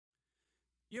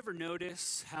You ever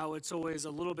notice how it's always a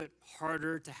little bit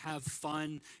harder to have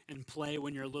fun and play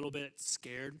when you're a little bit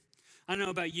scared? I don't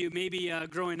know about you. Maybe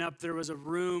growing up, there was a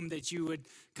room that you would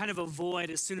kind of avoid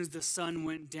as soon as the sun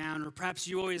went down, or perhaps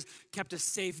you always kept a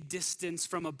safe distance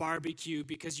from a barbecue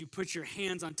because you put your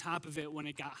hands on top of it when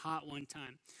it got hot one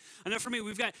time. I know for me,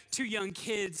 we've got two young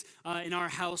kids in our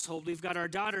household. We've got our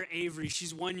daughter Avery.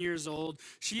 She's 1 year old.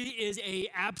 She is a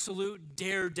absolute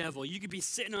daredevil. You could be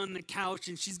sitting on the couch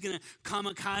and she's gonna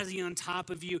kamikaze on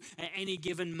top of you at any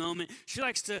given moment. She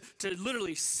likes to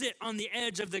literally sit on the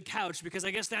edge of the couch because I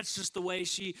guess that's just the way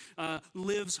she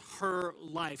lives her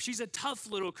life. She's a tough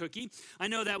little cookie. I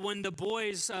know that when the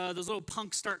boys, those little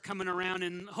punks start coming around,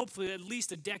 and hopefully at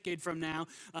least a decade from now,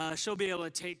 she'll be able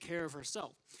to take care of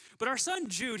herself. But our son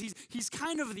Jude, he's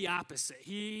kind of the opposite.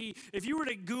 If you were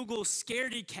to Google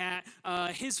scaredy cat,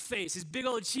 his face, his big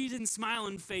old cheating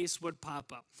smiling face would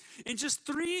pop up. In just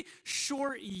 3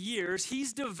 short years,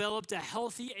 he's developed a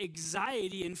healthy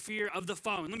anxiety and fear of the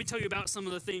following. Let me tell you about some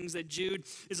of the things that Jude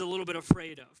is a little bit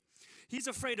afraid of. He's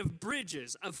afraid of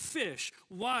bridges, of fish,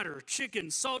 water, chicken,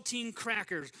 saltine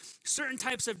crackers, certain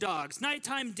types of dogs,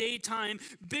 nighttime, daytime,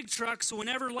 big trucks.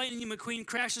 Whenever Lightning McQueen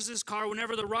crashes his car,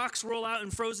 whenever the rocks roll out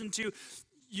in Frozen 2,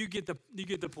 you get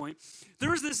the point.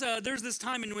 There's this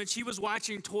time in which he was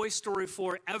watching Toy Story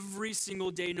 4 every single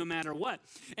day, no matter what.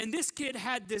 And this kid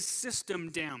had this system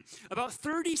down. About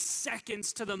 30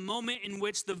 seconds to the moment in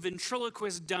which the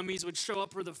ventriloquist dummies would show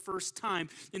up for the first time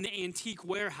in the antique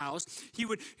warehouse, he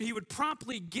would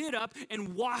promptly get up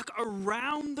and walk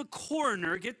around the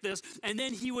corner, get this, and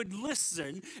then he would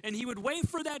listen, and he would wait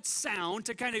for that sound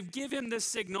to kind of give him the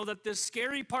signal that the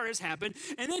scary part has happened,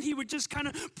 and then he would just kind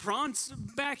of prance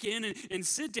back in and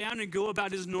sit down and go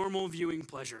about his normal viewing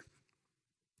pleasure.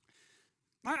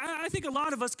 I think a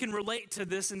lot of us can relate to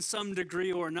this in some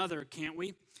degree or another, can't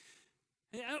we?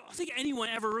 I don't think anyone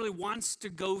ever really wants to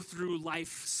go through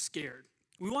life scared.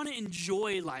 We want to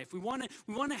enjoy life. We want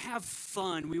to have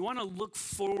fun. We want to look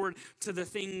forward to the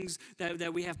things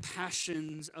that we have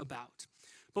passions about.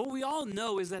 But what we all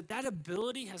know is that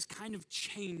ability has kind of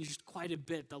changed quite a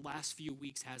bit the last few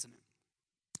weeks, hasn't it?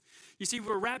 You see,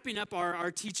 we're wrapping up our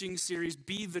teaching series,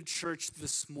 Be the Church,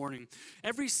 this morning.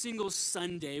 Every single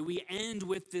Sunday, we end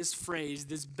with this phrase,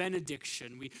 this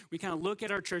benediction. We kind of look at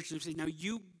our church and say, now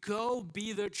you go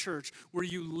be the church where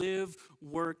you live,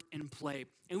 work, and play.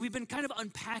 And we've been kind of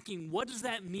unpacking what does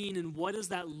that mean and what does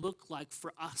that look like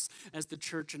for us as the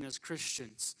church and as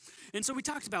Christians. And so we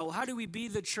talked about, well, how do we be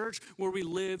the church where we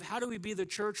live? How do we be the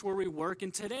church where we work?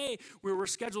 And today we're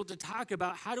scheduled to talk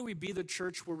about how do we be the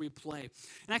church where we play.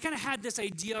 And I kind of had this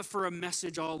idea for a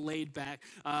message all laid back.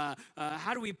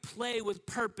 How do we play with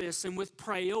purpose and with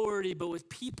priority, but with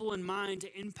people in mind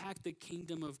to impact the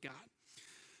kingdom of God?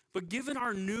 But given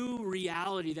our new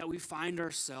reality that we find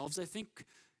ourselves, I think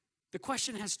the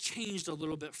question has changed a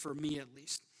little bit for me, at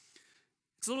least.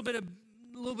 It's a little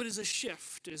bit as a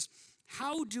shift. Is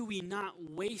how do we not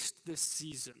waste this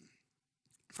season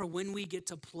for when we get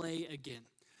to play again?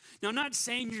 Now, I'm not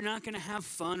saying you're not going to have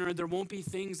fun or there won't be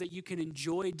things that you can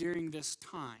enjoy during this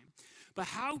time. But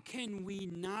how can we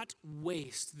not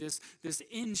waste this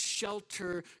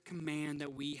in-shelter command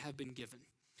that we have been given?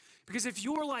 Because if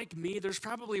you're like me, there's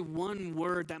probably one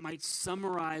word that might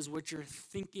summarize what you're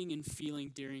thinking and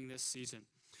feeling during this season.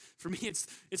 For me,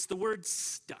 it's the word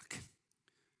stuck.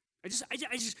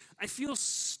 I feel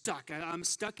stuck. I'm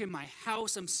stuck in my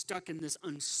house. I'm stuck in this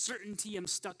uncertainty. I'm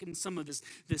stuck in some of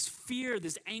this fear,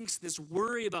 this angst, this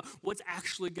worry about what's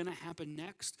actually going to happen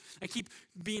next. I keep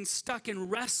being stuck in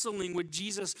wrestling with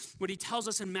Jesus, what he tells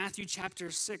us in Matthew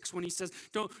chapter 6 when he says,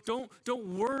 don't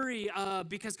worry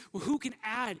because who can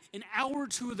add an hour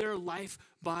to their life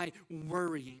by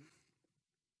worrying?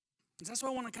 And that's what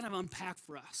I want to kind of unpack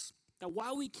for us. That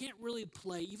while we can't really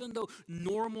play, even though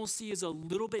normalcy is a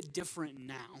little bit different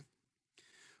now,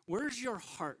 where's your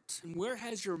heart and where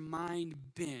has your mind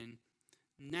been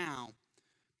now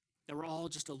that we're all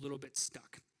just a little bit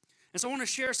stuck? And so I want to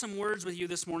share some words with you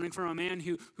this morning from a man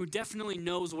who definitely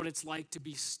knows what it's like to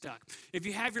be stuck. If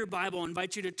you have your Bible, I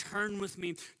invite you to turn with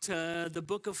me to the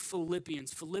book of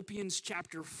Philippians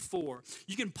chapter 4.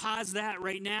 You can pause that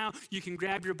right now. You can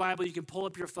grab your Bible. You can pull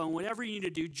up your phone. Whatever you need to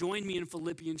do, join me in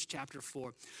Philippians chapter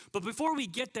 4. But before we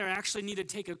get there, I actually need to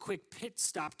take a quick pit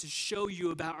stop to show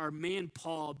you about our man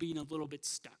Paul being a little bit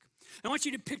stuck. I want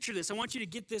you to picture this. I want you to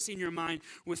get this in your mind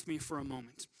with me for a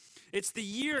moment. It's the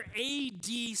year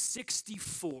AD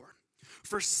 64.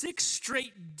 For 6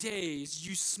 straight days,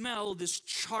 you smell this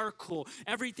charcoal.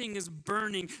 Everything is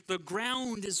burning. The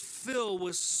ground is filled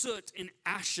with soot and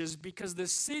ashes because the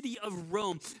city of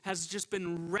Rome has just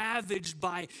been ravaged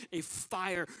by a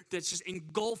fire that's just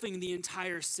engulfing the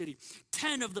entire city.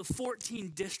 10 of the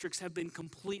 14 districts have been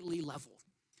completely leveled.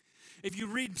 If you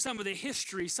read some of the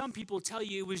history, some people tell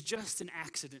you it was just an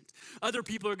accident. Other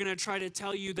people are going to try to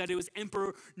tell you that it was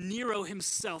Emperor Nero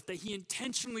himself, that he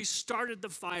intentionally started the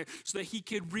fire so that he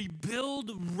could rebuild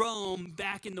Rome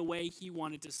back in the way he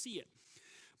wanted to see it.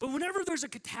 But whenever there's a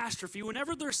catastrophe,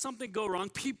 whenever there's something go wrong,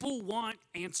 people want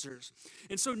answers.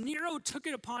 And so Nero took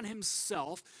it upon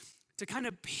himself to kind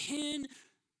of pin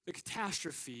the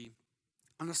catastrophe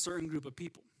on a certain group of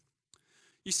people.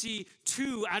 You see,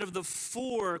 2 out of the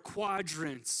 4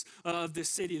 quadrants of the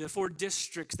city, the 4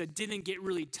 districts that didn't get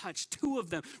really touched, 2 of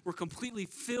them were completely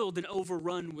filled and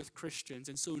overrun with Christians.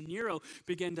 And so Nero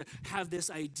began to have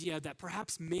this idea that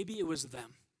perhaps maybe it was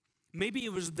them. Maybe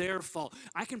it was their fault.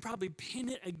 I can probably pin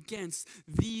it against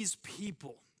these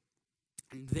people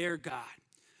and their God.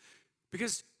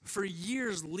 Because for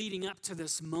years leading up to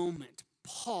this moment,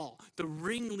 Paul, the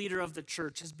ringleader of the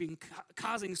church, has been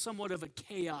causing somewhat of a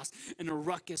chaos and a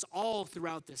ruckus all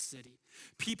throughout this city.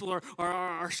 People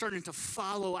are starting to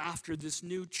follow after this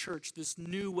new church, this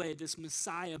new way, this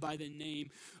Messiah by the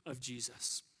name of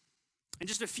Jesus. And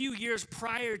just a few years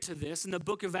prior to this, in the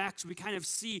book of Acts, we kind of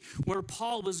see where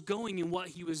Paul was going and what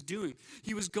he was doing.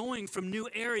 He was going from new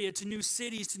area to new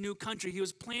cities to new country. He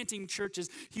was planting churches.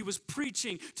 He was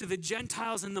preaching to the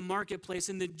Gentiles in the marketplace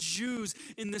and the Jews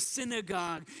in the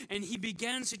synagogue. And he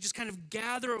began to just kind of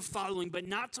gather a following, but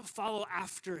not to follow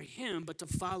after him, but to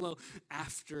follow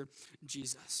after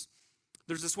Jesus.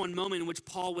 There's this one moment in which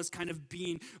Paul was kind of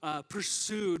being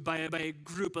pursued by a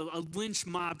group, a lynch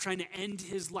mob trying to end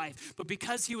his life. But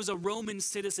because he was a Roman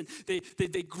citizen,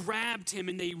 they grabbed him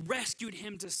and they rescued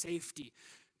him to safety.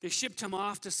 They shipped him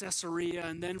off to Caesarea,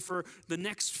 and then for the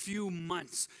next few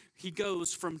months, he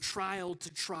goes from trial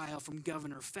to trial, from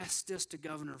Governor Festus to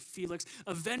Governor Felix.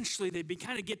 Eventually, they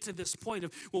kind of get to this point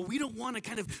of, well, we don't want to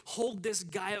kind of hold this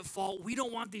guy at fault. We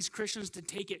don't want these Christians to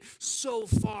take it so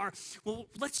far. Well,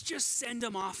 let's just send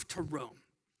him off to Rome.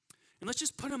 And let's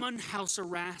just put him on house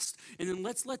arrest, and then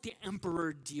let's let the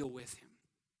emperor deal with him.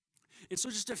 And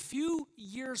so just a few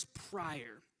years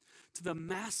prior to the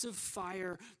massive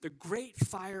fire, the great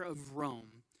fire of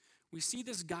Rome, we see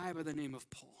this guy by the name of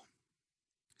Paul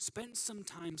spent some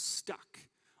time stuck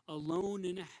alone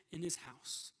in his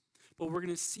house. But what we're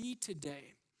going to see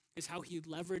today is how he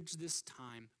leveraged this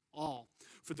time all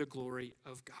for the glory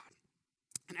of God.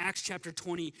 In Acts chapter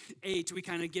 28, we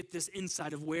kind of get this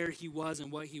insight of where he was and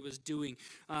what he was doing.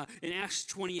 In Acts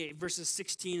 28, verses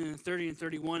 16 and 30 and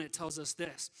 31, it tells us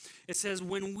this. It says,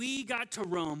 when we got to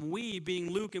Rome, we being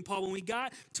Luke and Paul, when we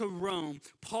got to Rome,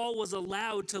 Paul was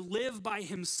allowed to live by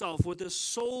himself with a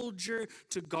soldier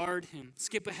to guard him.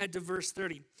 Skip ahead to verse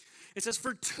 30. It says,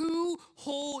 for 2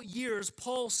 whole years,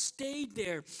 Paul stayed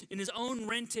there in his own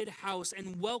rented house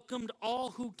and welcomed all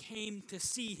who came to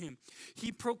see him.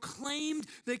 He proclaimed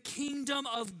the kingdom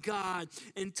of God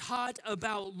and taught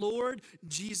about Lord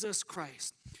Jesus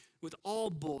Christ with all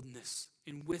boldness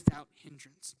and without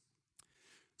hindrance.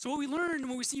 So what we learn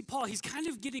when we see Paul, he's kind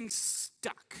of getting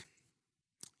stuck.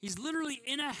 He's literally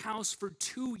in a house for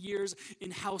 2 years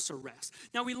in house arrest.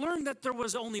 Now, we learned that there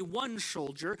was only one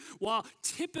soldier, while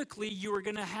typically you were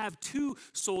going to have 2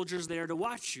 soldiers there to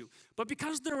watch you. But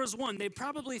because there was one, they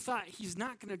probably thought he's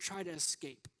not going to try to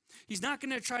escape. He's not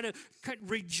going to try to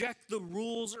reject the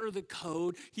rules or the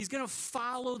code. He's going to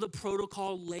follow the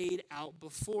protocol laid out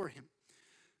before him.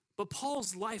 But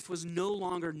Paul's life was no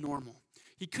longer normal.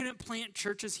 He couldn't plant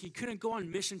churches. He couldn't go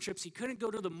on mission trips. He couldn't go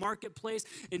to the marketplace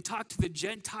and talk to the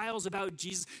Gentiles about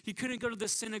Jesus. He couldn't go to the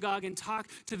synagogue and talk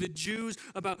to the Jews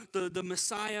about the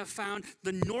Messiah found.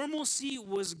 The normalcy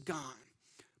was gone.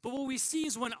 But what we see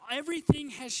is when everything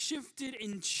has shifted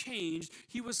and changed,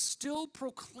 he was still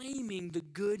proclaiming the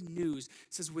good news.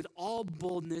 It says, with all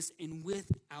boldness and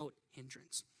without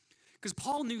hindrance. Because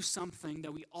Paul knew something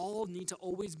that we all need to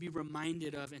always be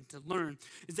reminded of and to learn,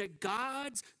 is that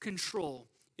God's control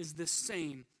is the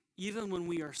same even when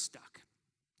we are stuck.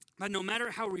 That no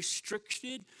matter how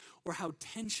restricted or how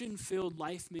tension-filled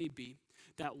life may be,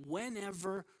 that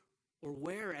whenever or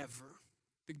wherever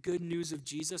the good news of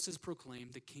Jesus is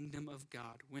proclaimed, the kingdom of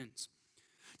God wins.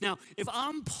 Now, if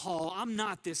I'm Paul, I'm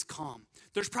not this calm.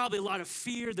 There's probably a lot of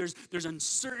fear. There's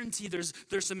uncertainty. There's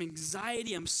some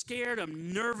anxiety. I'm scared.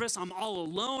 I'm nervous. I'm all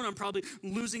alone. I'm probably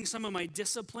losing some of my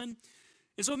discipline.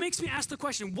 And so it makes me ask the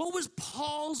question, what was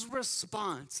Paul's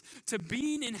response to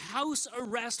being in house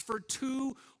arrest for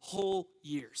 2 whole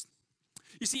years?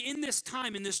 You see, in this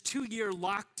time, in this 2-year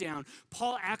lockdown,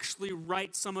 Paul actually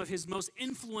writes some of his most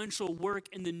influential work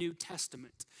in the New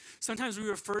Testament. Sometimes we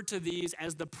refer to these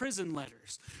as the prison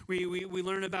letters. We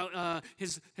learn about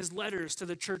his letters to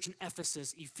the church in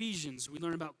Ephesus, Ephesians. We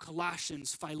learn about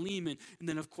Colossians, Philemon, and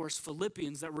then, of course,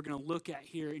 Philippians that we're going to look at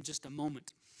here in just a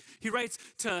moment. He writes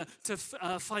to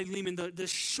Philemon the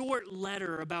short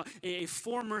letter about a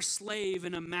former slave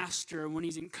and a master when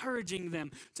he's encouraging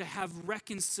them to have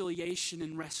reconciliation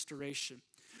and restoration.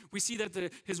 We see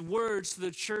that his words to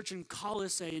the church in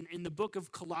Colossae in the book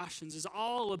of Colossians is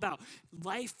all about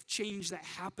life change that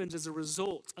happens as a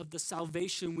result of the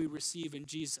salvation we receive in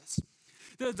Jesus.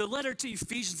 The letter to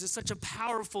Ephesians is such a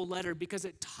powerful letter because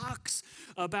it talks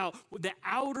about the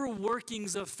outer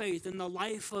workings of faith in the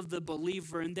life of the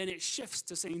believer, and then it shifts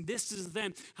to saying this is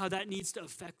then how that needs to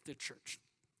affect the church.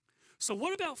 So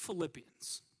what about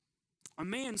Philippians? A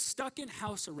man stuck in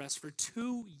house arrest for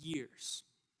 2 years.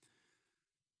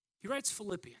 He writes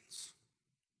Philippians.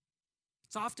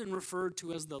 It's often referred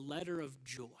to as the letter of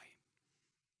joy.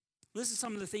 This is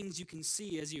some of the things you can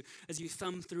see as you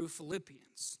thumb through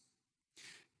Philippians.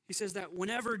 He says that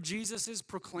whenever Jesus is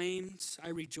proclaimed, I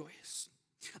rejoice.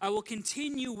 I will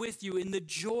continue with you in the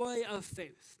joy of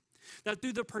faith, that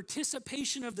through the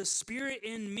participation of the Spirit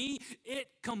in me, it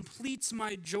completes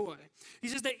my joy. He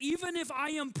says that even if I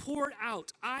am poured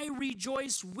out, I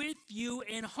rejoice with you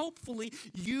and hopefully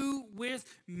you with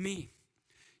me.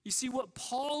 You see, what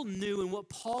Paul knew and what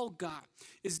Paul got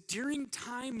is during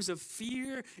times of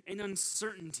fear and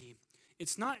uncertainty,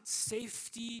 it's not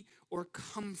safety or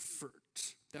comfort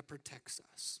that protects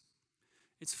us.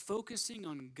 It's focusing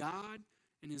on God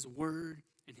and his word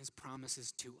and his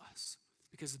promises to us,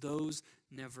 because those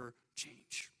never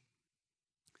change.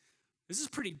 This is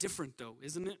pretty different though,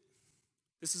 isn't it?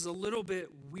 This is a little bit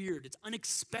weird. It's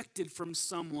unexpected from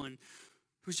someone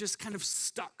who's just kind of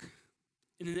stuck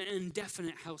in an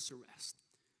indefinite house arrest.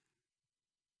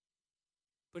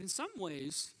 But in some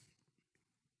ways,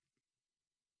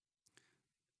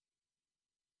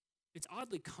 it's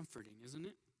oddly comforting, isn't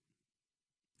it?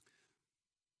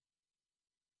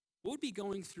 What would be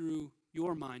going through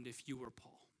your mind if you were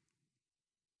Paul?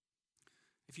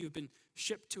 If you have been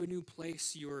shipped to a new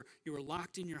place, you were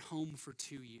locked in your home for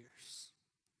 2 years.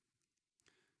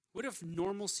 What if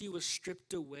normalcy was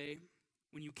stripped away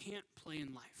when you can't play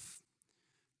in life?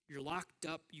 You're locked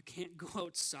up, you can't go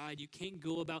outside, you can't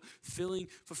go about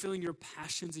fulfilling your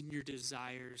passions and your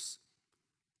desires.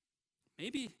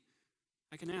 Maybe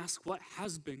I can ask, what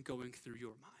has been going through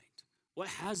your mind? What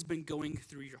has been going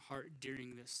through your heart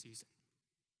during this season?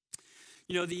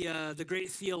 You know, the great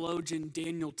theologian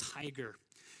Daniel Tiger,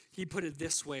 he put it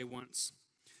this way once.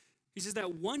 He says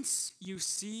that once you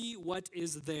see what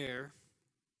is there,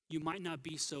 you might not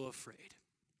be so afraid.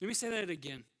 Let me say that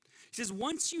again. He says,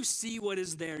 once you see what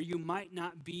is there, you might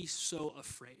not be so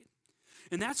afraid.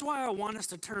 And that's why I want us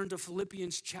to turn to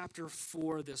Philippians chapter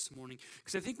 4 this morning.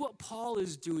 Because I think what Paul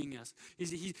is doing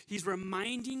is he's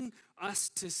reminding us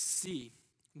to see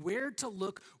where to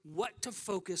look, what to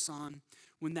focus on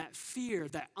when that fear,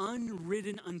 that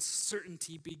unridden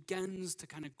uncertainty begins to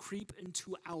kind of creep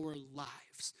into our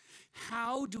lives.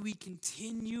 How do we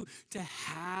continue to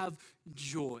have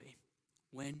joy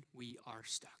when we are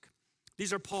stuck?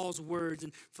 These are Paul's words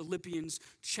in Philippians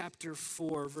chapter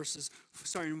 4, verses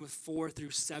starting with 4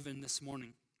 through 7 this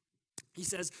morning. He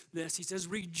says this, he says,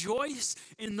 rejoice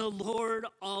in the Lord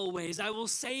always. I will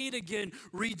say it again,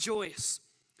 rejoice.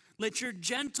 Let your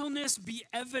gentleness be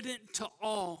evident to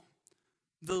all.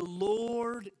 The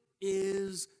Lord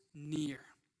is near.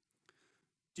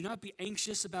 Do not be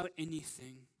anxious about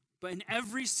anything, but in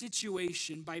every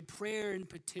situation, by prayer and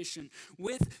petition,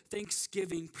 with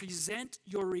thanksgiving, present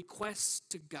your requests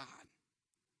to God.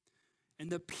 And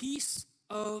the peace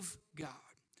of God,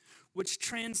 which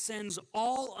transcends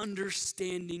all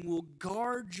understanding, will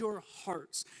guard your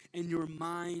hearts and your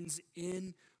minds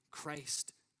in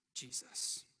Christ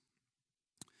Jesus.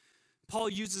 Paul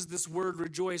uses this word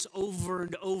rejoice over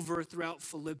and over throughout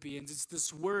Philippians. It's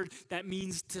this word that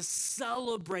means to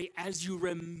celebrate as you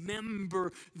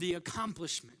remember the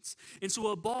accomplishments. And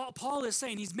so what Paul is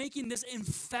saying, he's making this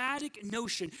emphatic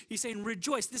notion. He's saying,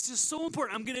 rejoice. This is so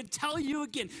important. I'm going to tell you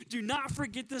again. Do not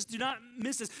forget this. Do not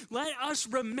miss this. Let us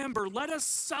remember. Let us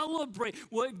celebrate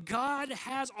what God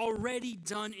has already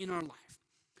done in our life.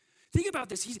 Think about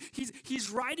this. He's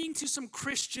writing to some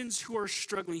Christians who are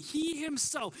struggling. He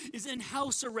himself is in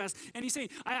house arrest. And he's saying,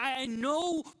 I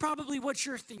know probably what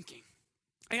you're thinking.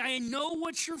 I know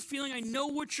what you're feeling. I know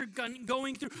what you're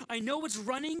going through. I know what's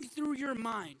running through your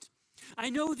mind. I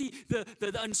know the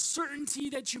uncertainty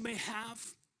that you may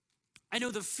have. I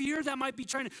know the fear that might be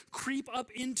trying to creep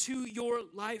up into your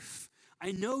life.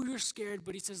 I know you're scared,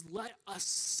 but he says, let us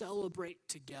celebrate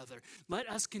together. Let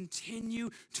us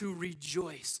continue to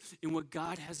rejoice in what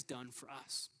God has done for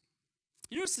us.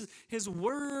 You notice his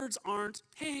words aren't,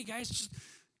 hey guys,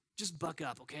 just buck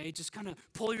up, okay? Just kind of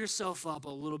pull yourself up a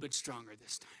little bit stronger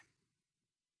this time.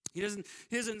 He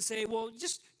doesn't say, well,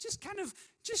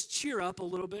 just cheer up a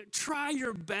little bit. Try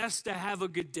your best to have a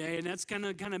good day. And that's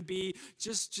gonna kind of be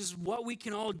just what we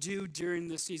can all do during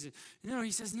this season. No,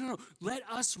 he says, no, let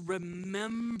us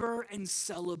remember and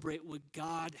celebrate what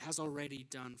God has already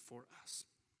done for us.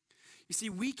 You see,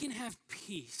 we can have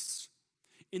peace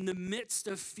in the midst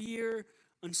of fear,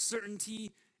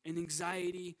 uncertainty, and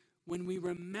anxiety when we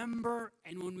remember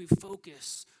and when we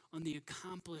focus on the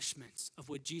accomplishments of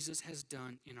what Jesus has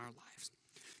done in our lives.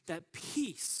 That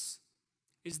peace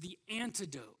is the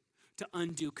antidote to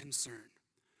undue concern.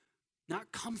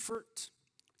 Not comfort,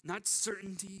 not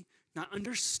certainty, not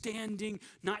understanding,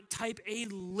 not type A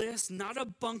list, not a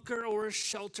bunker or a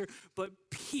shelter, but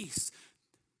peace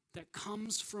that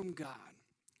comes from God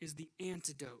is the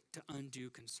antidote to undue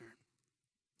concern.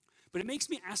 But it makes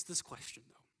me ask this question,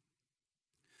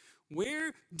 though.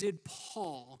 Where did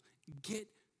Paul get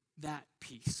that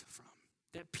peace from?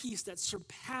 That peace that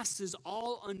surpasses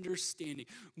all understanding.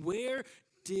 Where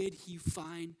did he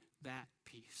find that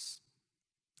peace?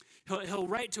 He'll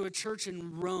write to a church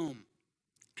in Rome.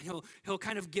 He'll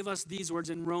kind of give us these words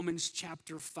in Romans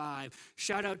chapter 5.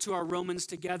 Shout out to our Romans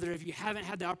Together. If you haven't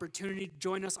had the opportunity to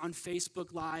join us on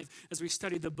Facebook Live as we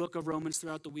study the book of Romans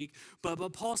throughout the week. But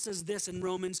Paul says this in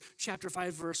Romans chapter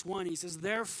 5, verse 1. He says,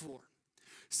 therefore,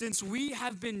 since we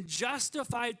have been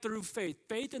justified through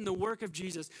faith in the work of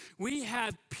Jesus, we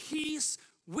have peace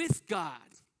with God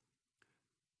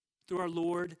through our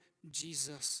Lord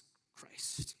Jesus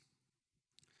Christ.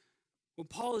 What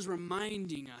Paul is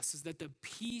reminding us is that the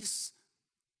peace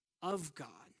of God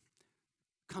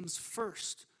comes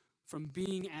first from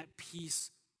being at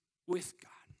peace with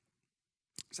God.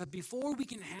 So before we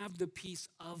can have the peace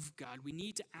of God, we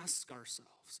need to ask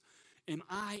ourselves, am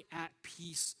I at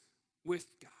peace with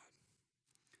God?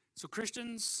 So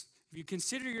Christians, if you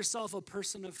consider yourself a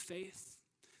person of faith,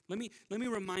 let me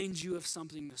remind you of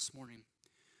something this morning.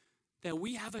 That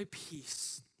we have a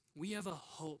peace, we have a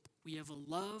hope, we have a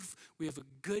love, we have a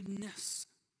goodness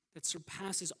that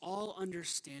surpasses all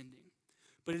understanding.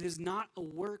 But it is not a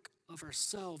work of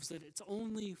ourselves, that it's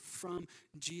only from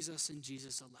Jesus and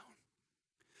Jesus alone.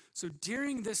 So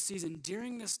during this season,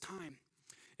 during this time,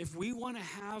 if we want to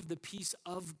have the peace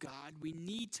of God, we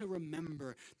need to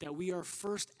remember that we are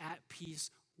first at peace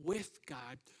with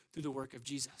God through the work of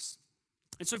Jesus.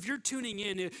 And so if you're tuning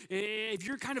in, if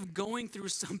you're kind of going through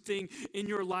something in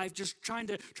your life, just trying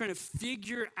to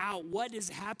figure out what is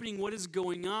happening, what is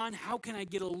going on, how can I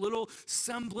get a little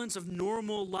semblance of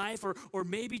normal life, or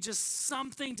maybe just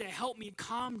something to help me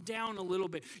calm down a little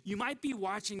bit. You might be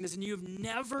watching this and you have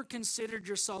never considered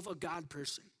yourself a God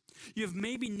person. You have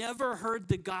maybe never heard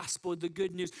the gospel, the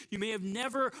good news. You may have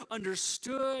never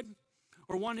understood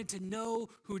or wanted to know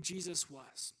who Jesus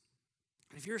was.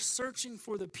 And if you're searching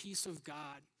for the peace of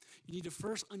God, you need to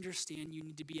first understand you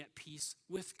need to be at peace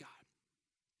with God.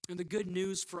 And the good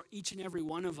news for each and every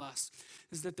one of us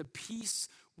is that the peace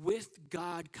with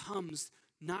God comes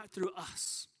not through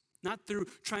us, not through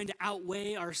trying to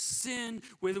outweigh our sin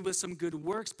with some good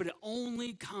works, but it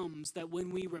only comes that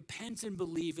when we repent and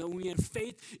believe, that when we have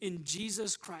faith in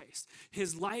Jesus Christ,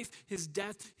 his life, his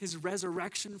death, his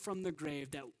resurrection from the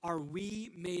grave, that are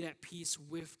we made at peace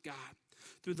with God.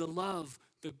 Through the love,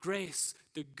 the grace,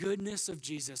 the goodness of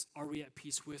Jesus, are we at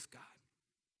peace with God.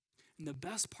 And the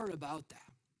best part about that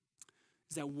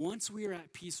is that once we are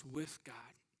at peace with God,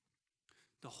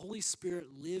 the Holy Spirit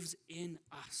lives in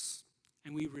us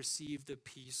and we receive the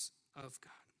peace of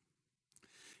God.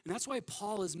 And that's why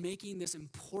Paul is making this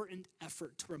important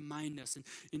effort to remind us.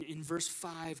 In verse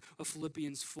 5 of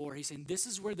Philippians 4, he's saying, this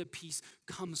is where the peace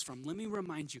comes from. Let me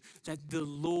remind you that the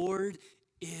Lord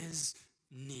is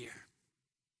near.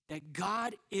 That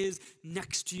God is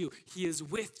next to you. He is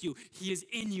with you. He is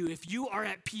in you. If you are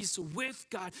at peace with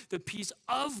God, the peace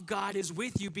of God is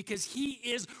with you because he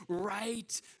is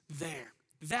right there.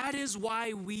 That is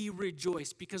why we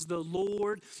rejoice, because the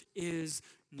Lord is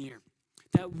near.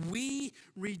 That we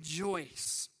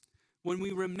rejoice when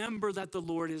we remember that the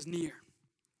Lord is near.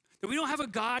 That we don't have a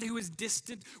God who is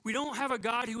distant. We don't have a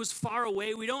God who is far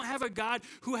away. We don't have a God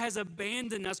who has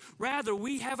abandoned us. Rather,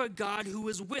 we have a God who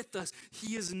is with us.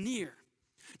 He is near.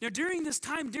 Now, during this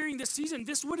time, during this season,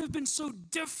 this would have been so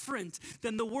different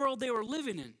than the world they were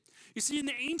living in. You see, in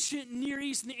the ancient Near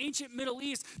East, in the ancient Middle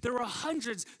East, there were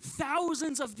hundreds,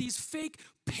 thousands of these fake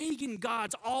pagan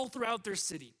gods all throughout their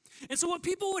city. And so what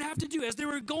people would have to do as they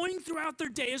were going throughout their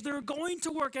day, as they were going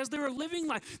to work, as they were living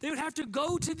life, they would have to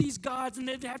go to these gods and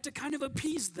they'd have to kind of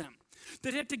appease them.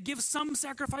 They'd have to give some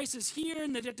sacrifices here,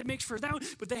 and they'd have to make sure that one,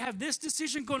 but they have this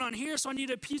decision going on here, so I need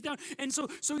to appease down. And so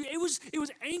it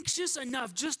was anxious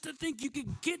enough just to think you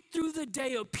could get through the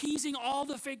day appeasing all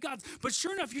the fake gods. But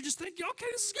sure enough, you're just thinking, okay,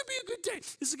 this is going to be a good day.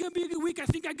 This is going to be a good week. I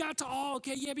think I got to all,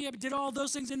 okay, yeah, did all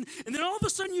those things. And then all of a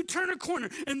sudden you turn a corner,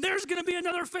 and there's going to be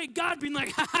another fake god being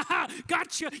like, ha, ha, ha,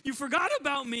 gotcha, you forgot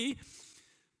about me.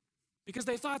 Because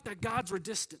they thought that gods were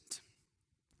distant.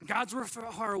 Gods were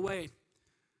far away.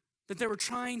 That they were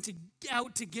trying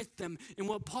to get them. And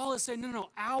what Paul is saying, no,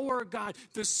 our God,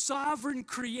 the sovereign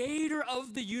creator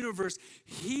of the universe,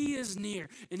 he is near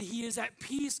and he is at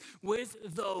peace with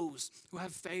those who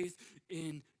have faith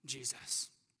in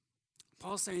Jesus.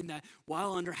 Paul's saying that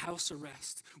while under house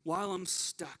arrest, while I'm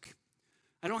stuck,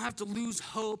 I don't have to lose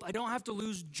hope. I don't have to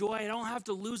lose joy. I don't have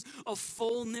to lose a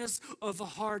fullness of a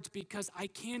heart because I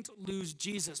can't lose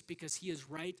Jesus because he is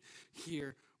right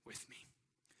here with me.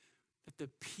 That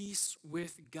the peace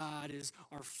with God is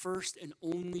our first and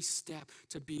only step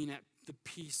to being at the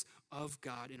peace of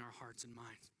God in our hearts and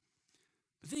minds.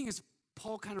 The thing is,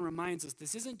 Paul kind of reminds us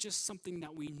this isn't just something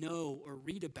that we know or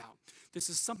read about. This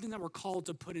is something that we're called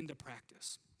to put into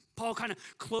practice. Paul kind of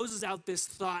closes out this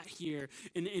thought here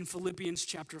in Philippians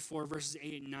chapter 4, verses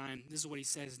 8 and 9. This is what he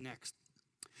says next.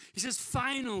 He says,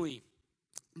 finally,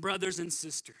 brothers and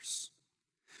sisters,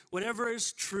 whatever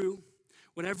is true,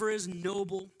 whatever is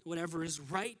noble, whatever is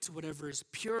right, whatever is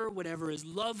pure, whatever is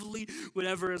lovely,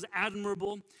 whatever is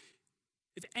admirable,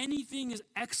 if anything is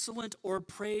excellent or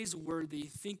praiseworthy,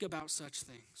 think about such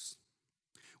things.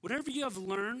 Whatever you have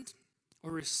learned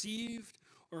or received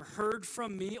or heard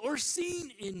from me or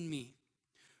seen in me,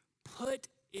 put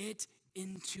it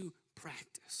into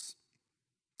practice.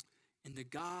 And the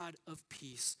God of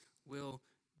peace will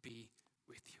be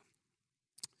with you.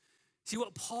 See,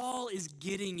 what Paul is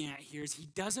getting at here is he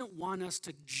doesn't want us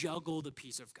to juggle the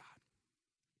peace of God.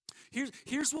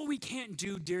 Here's what we can't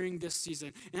do during this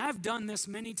season. And I've done this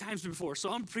many times before,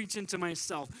 so I'm preaching to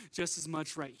myself just as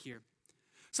much right here.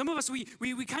 Some of us, we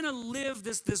kind of live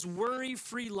this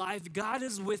worry-free life. God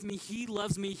is with me. He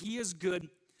loves me. He is good.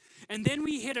 And then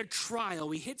we hit a trial.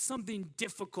 We hit something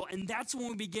difficult. And that's when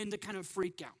we begin to kind of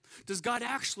freak out. Does God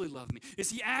actually love me? Is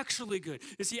he actually good?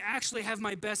 Does he actually have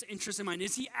my best interest in mind?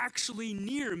 Is he actually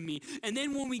near me? And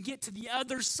then when we get to the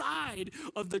other side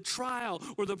of the trial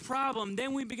or the problem,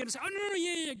 then we begin to say, oh, no,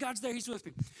 yeah, God's there. He's with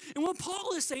me. And what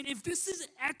Paul is saying, if this is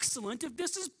excellent, if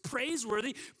this is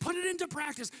praiseworthy, put it into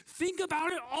practice. Think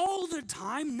about it all the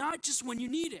time, not just when you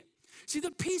need it. See,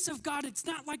 the peace of God, it's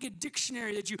not like a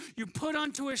dictionary that you put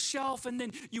onto a shelf and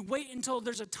then you wait until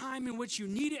there's a time in which you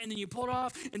need it and then you pull it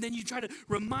off and then you try to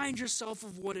remind yourself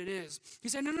of what it is. He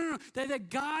said, no, that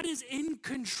God is in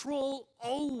control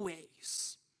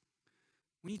always.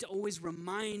 We need to always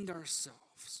remind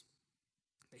ourselves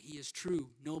that he is true,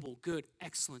 noble, good,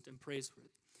 excellent, and praiseworthy.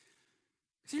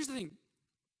 Here's the thing.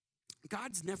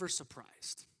 God's never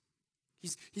surprised.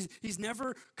 He's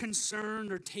never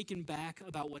concerned or taken back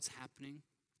about what's happening.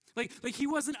 Like he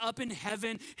wasn't up in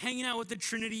heaven hanging out with the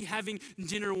Trinity having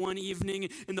dinner one evening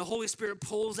and the Holy Spirit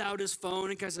pulls out his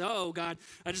phone and goes, oh God,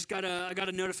 I got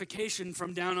a notification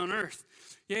from down on earth.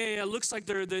 Yeah, looks like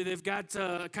they've got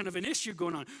kind of an issue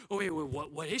going on. Oh wait,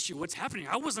 what issue? What's happening?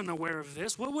 I wasn't aware of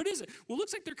this. What is it? Well,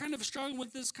 looks like they're kind of struggling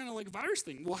with this kind of like virus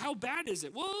thing. Well, how bad is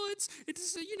it? Well, it's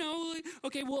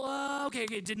okay. Well, okay.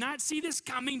 Did not see this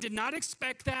coming. Did not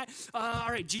expect that. All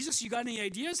right, Jesus, you got any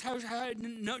ideas? How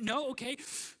no. Okay.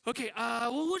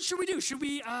 Well, what should we do? Should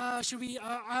we?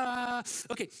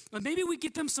 Okay. Maybe we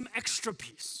get them some extra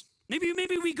peace. Maybe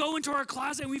we go into our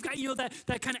closet and we've got,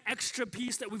 that kind of extra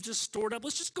piece that we've just stored up.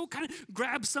 Let's just go kind of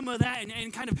grab some of that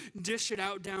and kind of dish it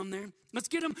out down there. Let's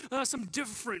get them some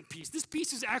different piece. This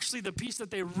piece is actually the piece that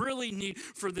they really need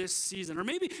for this season. Or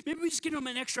maybe we just get them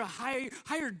an extra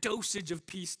higher dosage of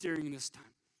peace during this time.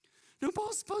 No,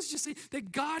 Paul's supposed to just say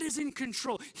that God is in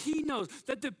control. He knows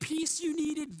that the peace you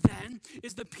needed then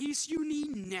is the peace you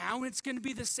need now, and it's going to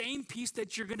be the same peace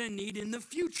that you're going to need in the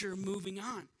future moving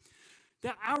on.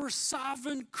 That our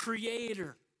sovereign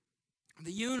creator of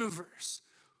the universe,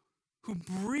 who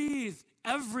breathed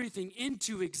everything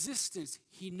into existence,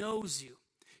 he knows you.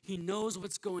 He knows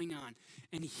what's going on,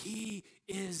 and he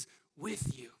is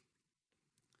with you.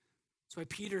 That's why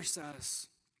Peter says,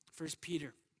 1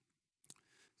 Peter,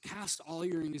 cast all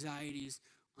your anxieties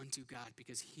unto God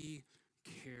because he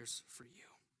cares for you.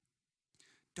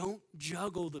 Don't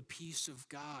juggle the peace of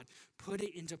God. Put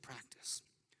it into practice.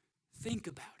 Think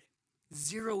about it.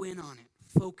 Zero in on it.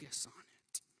 Focus on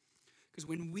it. Because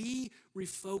when we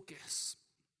refocus,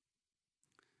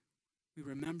 we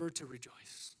remember to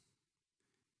rejoice.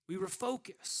 We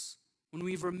refocus when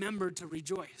we've remembered to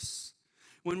rejoice.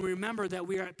 When we remember that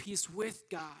we are at peace with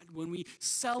God. When we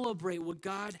celebrate what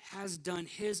God has done,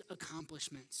 his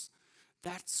accomplishments.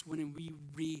 That's when we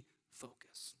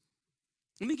refocus.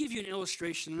 Let me give you an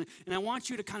illustration, and I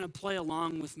want you to kind of play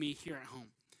along with me here at home.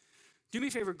 Do me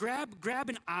a favor, grab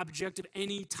an object of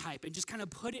any type and just kind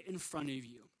of put it in front of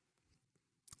you.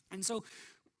 And so,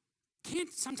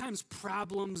 can't sometimes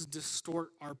problems distort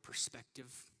our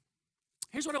perspective?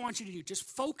 Here's what I want you to do. Just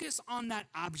focus on that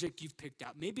object you've picked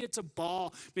out. Maybe it's a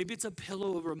ball, maybe it's a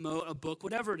pillow, a remote, a book,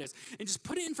 whatever it is. And just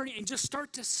put it in front of you and just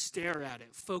start to stare at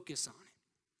it. Focus on it.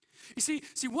 You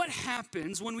see what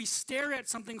happens when we stare at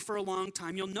something for a long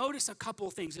time, you'll notice a couple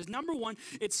of things. Is number one,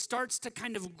 it starts to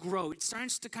kind of grow. It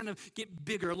starts to kind of get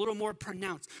bigger, a little more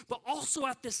pronounced. But also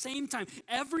at the same time,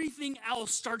 everything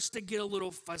else starts to get a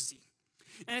little fuzzy.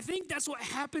 And I think that's what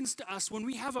happens to us when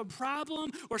we have a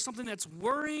problem or something that's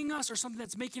worrying us or something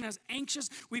that's making us anxious.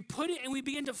 We put it and we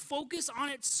begin to focus on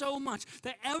it so much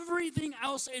that everything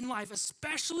else in life,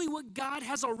 especially what God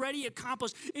has already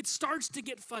accomplished, it starts to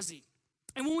get fuzzy.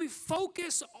 And when we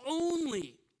focus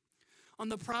only on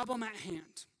the problem at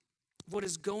hand, what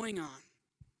is going on,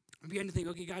 we begin to think,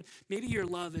 okay, God, maybe your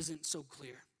love isn't so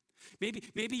clear.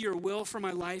 Maybe your will for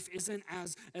my life isn't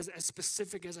as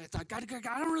specific as I thought. God,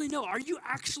 I don't really know. Are you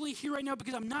actually here right now?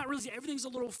 Because I'm not really, everything's a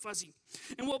little fuzzy.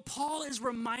 And what Paul is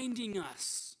reminding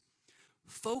us,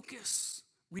 focus,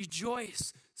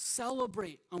 rejoice,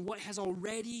 celebrate on what has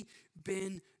already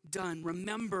been done.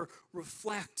 Remember,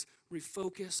 reflect,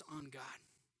 refocus on God.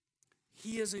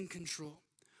 He is in control.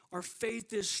 Our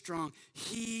faith is strong.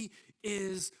 He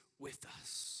is with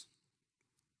us.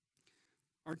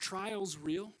 Are trials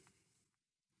real?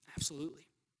 Absolutely.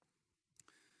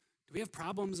 Do we have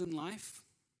problems in life?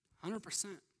 100%.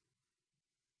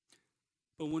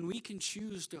 But when we can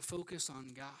choose to focus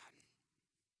on God,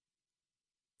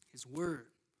 his word,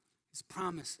 his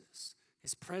promises,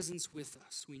 his presence with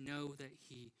us, we know that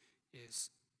he is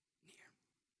near.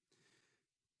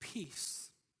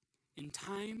 Peace in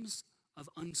times of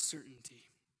uncertainty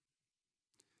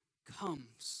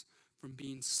comes from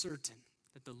being certain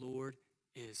that the Lord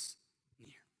is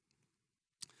near.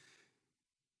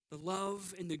 The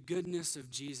love and the goodness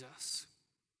of Jesus,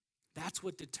 that's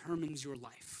what determines your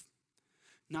life.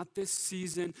 Not this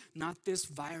season, not this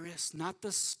virus, not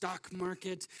the stock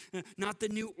market, not the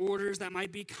new orders that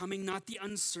might be coming, not the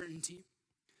uncertainty.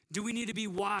 Do we need to be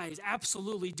wise?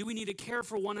 Absolutely. Do we need to care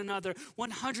for one another?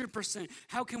 100%.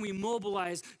 How can we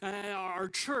mobilize our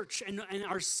church and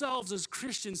ourselves as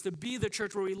Christians to be the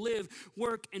church where we live,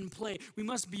 work, and play? We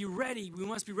must be ready. We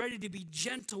must be ready to be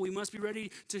gentle. We must be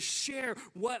ready to share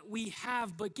what we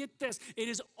have. But get this, it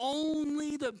is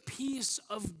only the peace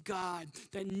of God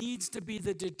that needs to be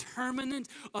the determinant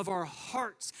of our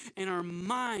hearts and our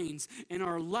minds and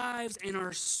our lives and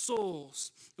our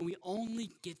souls. And we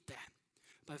only get that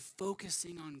by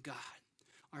focusing on God,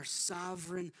 our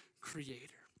sovereign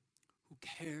creator who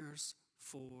cares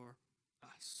for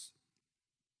us.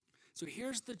 So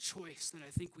here's the choice that I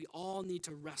think we all need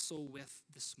to wrestle with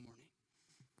this morning.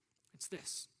 It's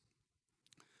this.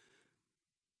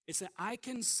 It's that I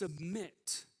can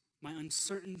submit my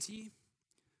uncertainty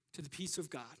to the peace of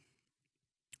God,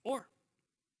 or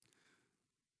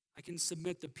I can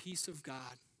submit the peace of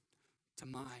God to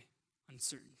my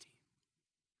uncertainty.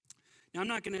 Now, I'm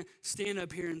not going to stand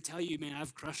up here and tell you, man,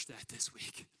 I've crushed that this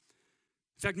week.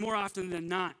 In fact, more often than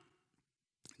not,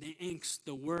 the angst,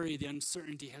 the worry, the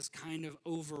uncertainty has kind of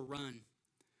overrun.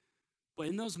 But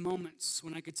in those moments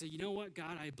when I could say, you know what,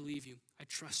 God, I believe you. I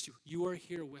trust you. You are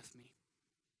here with me.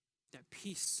 That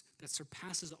peace that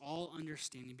surpasses all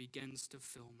understanding begins to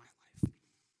fill my life.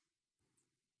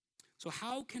 So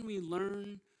how can we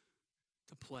learn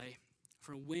to play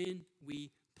for when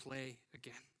we play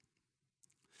again?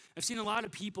 I've seen a lot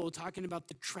of people talking about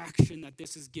the traction that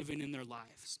this has given in their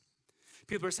lives.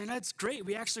 People are saying, that's great.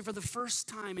 We actually, for the first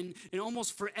time in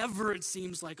almost forever, it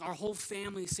seems like, our whole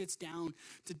family sits down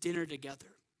to dinner together.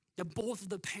 That both of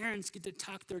the parents get to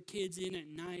tuck their kids in at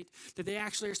night. That they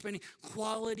actually are spending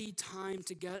quality time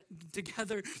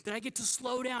together. That I get to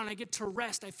slow down. I get to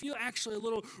rest. I feel actually a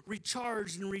little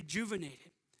recharged and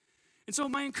rejuvenated. And so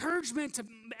my encouragement to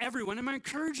everyone, and my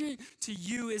encouragement to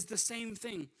you is the same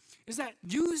thing, is that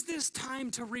use this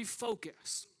time to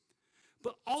refocus,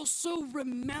 but also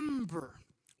remember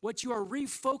what you are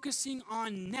refocusing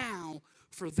on now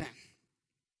for then.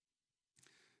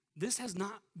 this has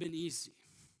not been easy.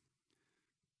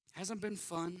 It hasn't been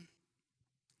fun.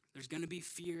 There's going to be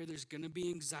fear. There's going to be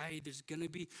anxiety. There's going to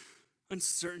be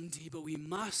uncertainty, but we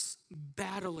must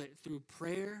battle it through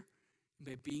prayer and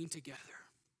by being together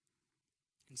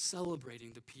and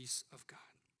celebrating the peace of God.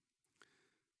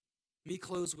 Let me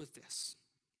close with this.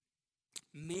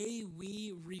 May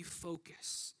we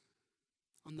refocus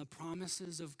on the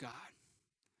promises of God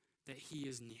that he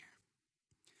is near.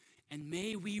 And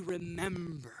may we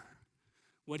remember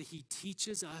what he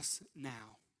teaches us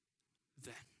now,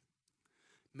 then.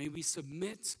 May we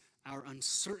submit our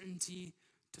uncertainty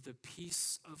to the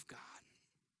peace of God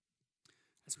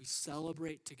as we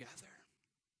celebrate together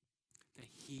that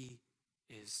he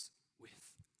is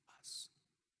with us.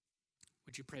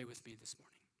 Would you pray with me this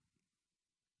morning?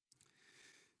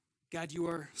 God, you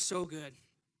are so good.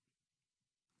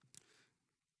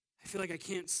 I feel like I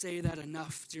can't say that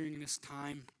enough during this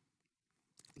time,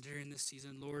 during this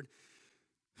season, Lord.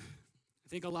 I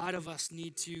think a lot of us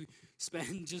need to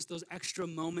spend just those extra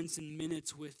moments and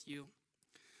minutes with you.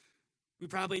 We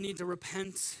probably need to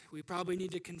repent. We probably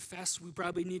need to confess. We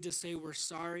probably need to say we're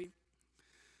sorry.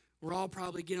 We're all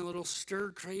probably getting a little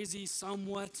stir crazy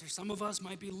somewhat, or some of us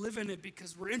might be living it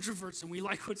because we're introverts and we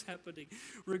like what's happening.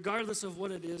 Regardless of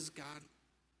what it is, God,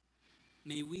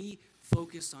 may we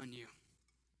focus on you.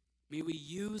 May we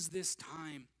use this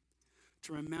time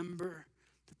to remember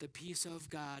that the peace of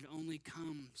God only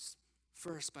comes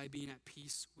first by being at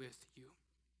peace with you.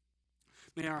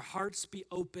 May our hearts be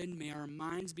open. May our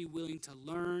minds be willing to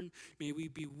learn. May we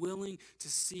be willing to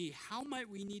see how might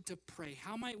we need to pray?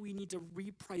 How might we need to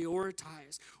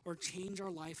reprioritize or change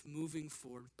our life moving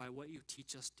forward by what you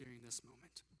teach us during this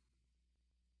moment?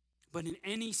 But in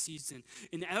any season,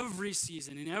 in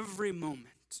every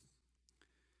moment,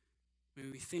 may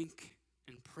we think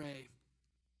and pray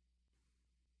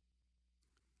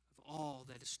of all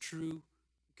that is true,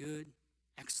 good,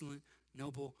 excellent,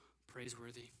 noble,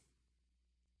 praiseworthy.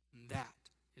 And that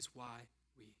is why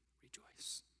we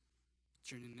rejoice.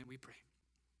 It's your name that we pray.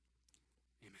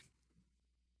 Amen.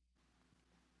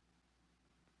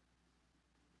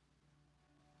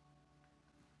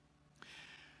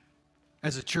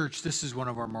 As a church, this is one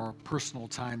of our more personal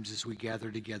times as we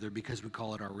gather together because we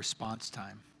call it our response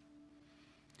time.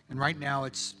 And right now,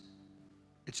 it's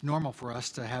normal for us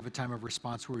to have a time of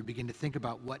response where we begin to think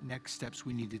about what next steps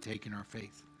we need to take in our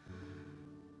faith.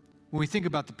 When we think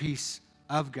about the peace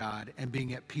of God and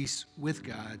being at peace with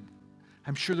God,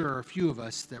 I'm sure there are a few of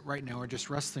us that right now are just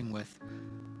wrestling with,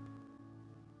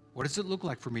 what does it look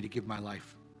like for me to give my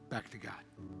life back to God?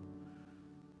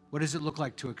 What does it look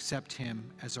like to accept him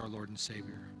as our Lord and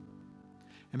Savior?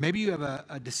 And maybe you have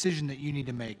a decision that you need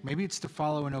to make. Maybe it's to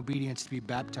follow in obedience to be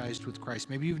baptized with Christ.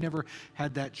 Maybe you've never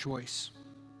had that choice.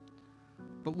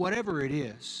 But whatever it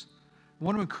is, I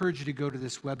want to encourage you to go to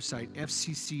this website,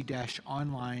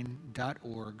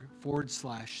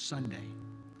 fcc-online.org/Sunday.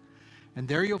 And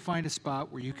there you'll find a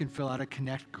spot where you can fill out a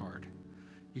Connect card.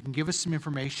 You can give us some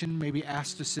information, maybe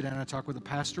ask to sit down and talk with a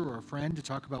pastor or a friend to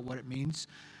talk about what it means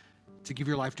to give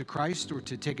your life to Christ or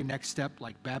to take a next step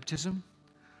like baptism,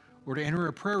 or to enter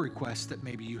a prayer request that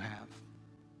maybe you have.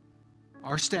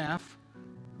 Our staff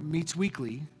meets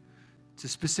weekly to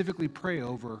specifically pray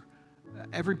over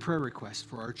every prayer request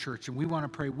for our church, and we want to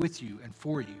pray with you and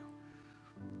for you.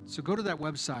 So go to that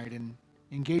website and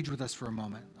engage with us for a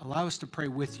moment. Allow us to pray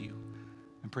with you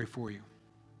and pray for you.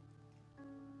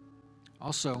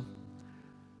 Also,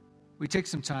 we take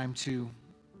some time to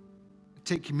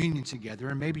take communion together,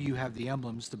 and maybe you have the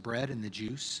emblems, the bread and the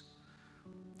juice.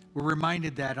 We're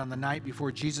reminded that on the night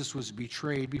before Jesus was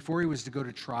betrayed, before he was to go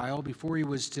to trial, before he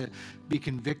was to be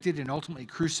convicted and ultimately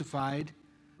crucified,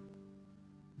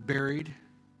 buried,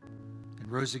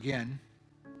 and rose again.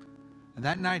 And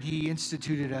that night he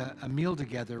instituted a meal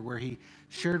together where he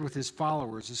shared with his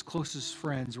followers, his closest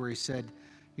friends, where he said,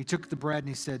 he took the bread and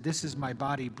he said, "This is my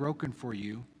body broken for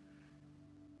you."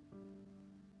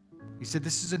 He said,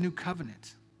 "This is a new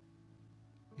covenant."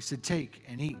 He said, "Take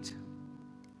and eat."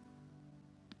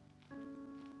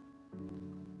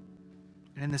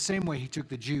 And in the same way, he took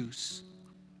the juice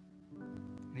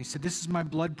and he said, "This is my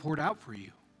blood poured out for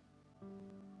you."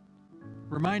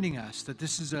 Reminding us that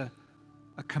this is a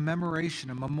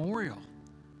commemoration, a memorial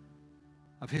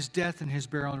of his death and his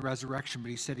burial and resurrection.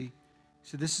 But he said,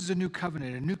 this is a new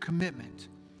covenant, a new commitment.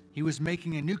 He was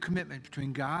making a new commitment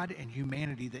between God and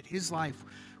humanity that his life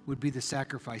would be the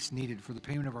sacrifice needed for the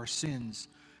payment of our sins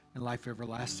and life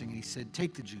everlasting. And he said,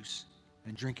 "Take the juice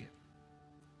and drink it."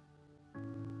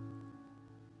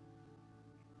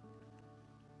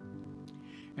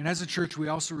 And as a church, we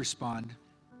also respond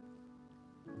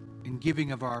in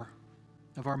giving of our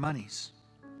monies.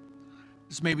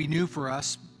 This may be new for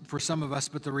us, for some of us,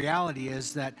 but the reality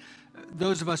is that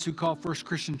those of us who call First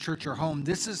Christian Church our home,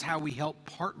 this is how we help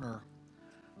partner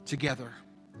together.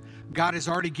 God has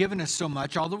already given us so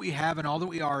much. All that we have and all that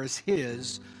we are is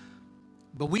His.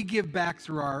 But we give back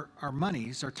through our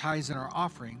monies, our tithes and our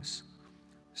offerings,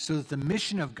 so that the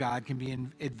mission of God can be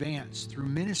advanced through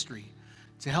ministry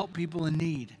to help people in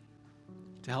need,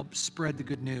 to help spread the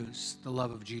good news, the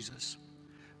love of Jesus.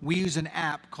 We use an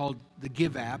app called the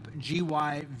Give app,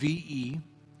 Gyve.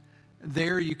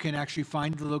 There you can actually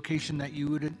find the location that you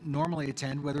would normally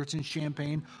attend, whether it's in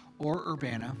Champaign or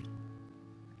Urbana.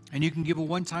 And you can give a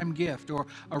one-time gift or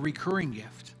a recurring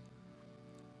gift.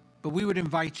 But we would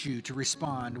invite you to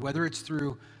respond, whether it's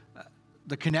through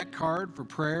the Connect card for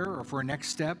prayer or for a next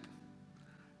step,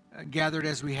 gathered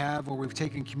as we have, or we've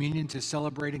taken communion to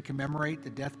celebrate and commemorate the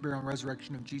death, burial, and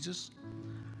resurrection of Jesus,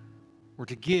 or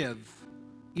to give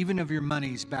even of your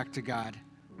monies back to God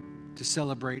to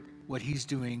celebrate what He's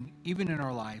doing, even in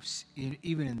our lives,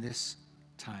 even in this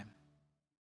time.